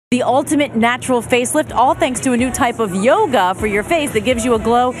The ultimate natural facelift, all thanks to a new type of yoga for your face that gives you a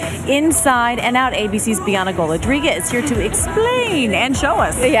glow inside and out. ABC's Bianna Golodryga is here to explain and show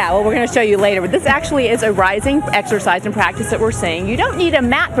us. Yeah, well, we're going to show you later, but this actually is a rising exercise and practice that we're saying. You don't need a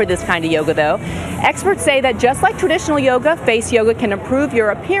mat for this kind of yoga, though. Experts say that just like traditional yoga, face yoga can improve your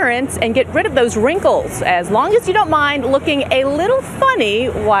appearance and get rid of those wrinkles, as long as you don't mind looking a little funny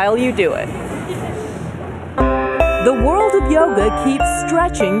while you do it. The world of yoga keeps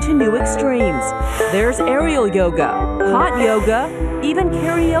stretching to new extremes. There's aerial yoga, hot yoga, even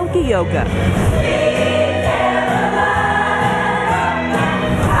karaoke yoga.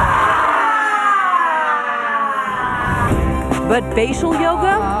 But facial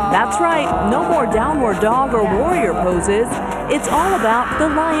yoga? That's right, no more downward dog or warrior poses. It's all about the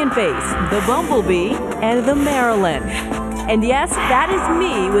lion face, the bumblebee, and the Marilyn. And yes, that is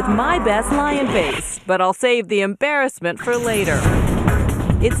me with my best lion face, but I'll save the embarrassment for later.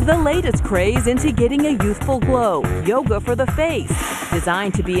 It's the latest craze into getting a youthful glow, yoga for the face,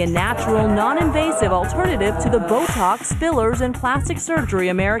 designed to be a natural, non-invasive alternative to the Botox, fillers, and plastic surgery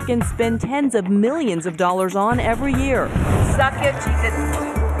Americans spend tens of millions of dollars on every year. Suck it,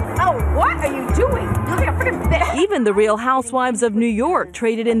 Oh, what are you doing? Look at a freaking bitch. Even the Real Housewives of New York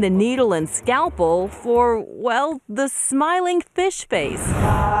traded in the needle and scalpel for, well, the smiling fish face.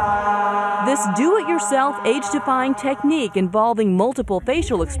 This do-it-yourself, age-defying technique involving multiple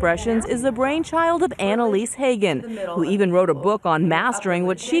facial expressions is the brainchild of Annalise Hagen, who even wrote a book on mastering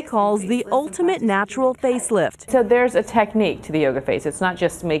what she calls the ultimate natural facelift. So there's a technique to the yoga face. It's not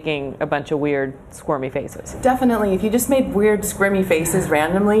just making a bunch of weird, squirmy faces. Definitely. If you just made weird, squirmy faces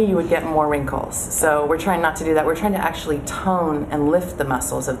randomly, you would get more wrinkles. So we're trying not to do that. We're trying to actually tone and lift the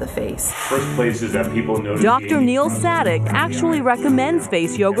muscles of the face. First places that people notice. Dr. Neil Sadek actually recommends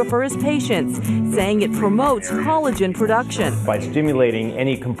face yoga for his patients, saying it promotes collagen production. By stimulating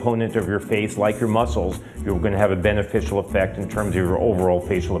any component of your face, like your muscles, you're going to have a beneficial effect in terms of your overall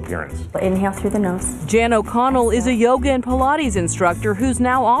facial appearance. Inhale through the nose. Jan O'Connell is a yoga and Pilates instructor who's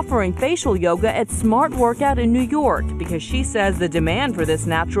now offering facial yoga at Smart Workout in New York because she says the demand for this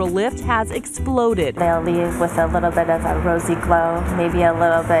natural lift has exploded. They'll leave with a little bit of a rosy glow, maybe a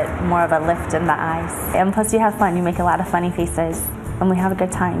little bit more of a lift in the eyes. And plus you have fun, you make a lot of funny faces. And we have a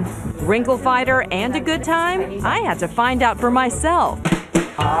good time. Wrinkle fighter and a good time? I had to find out for myself.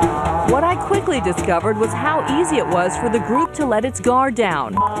 What I quickly discovered was how easy it was for the group to let its guard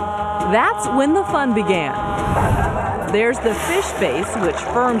down. That's when the fun began. There's the fish face, which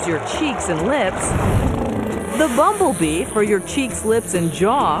firms your cheeks and lips. The bumblebee for your cheeks, lips, and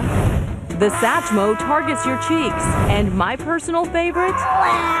jaw. The Satchmo targets your cheeks. And my personal favorite?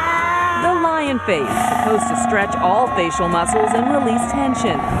 The lion face, supposed to stretch all facial muscles and release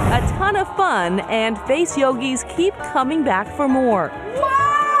tension. A ton of fun, and face yogis keep coming back for more.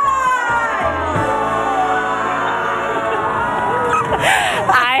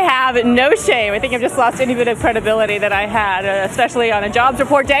 I have no shame. I think I've just lost any bit of credibility that I had, especially on a jobs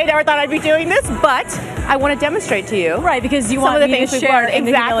report day. Never thought I'd be doing this, but I want to demonstrate to you. Right, because you some want of the me things to we've share learned. in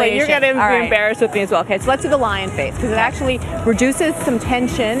the Exactly. You're going to be right. embarrassed with me as well. Okay, so let's do the lion face because it actually reduces some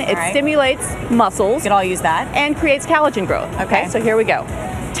tension. It stimulates muscles. We could all use that. And creates collagen growth. Okay, so here we go.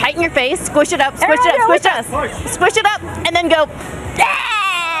 Tighten your face, squish it up, squish it up, squish it up, squish it up, and then go.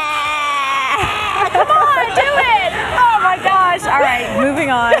 Come on, do it! Oh my gosh! All right, moving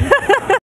on.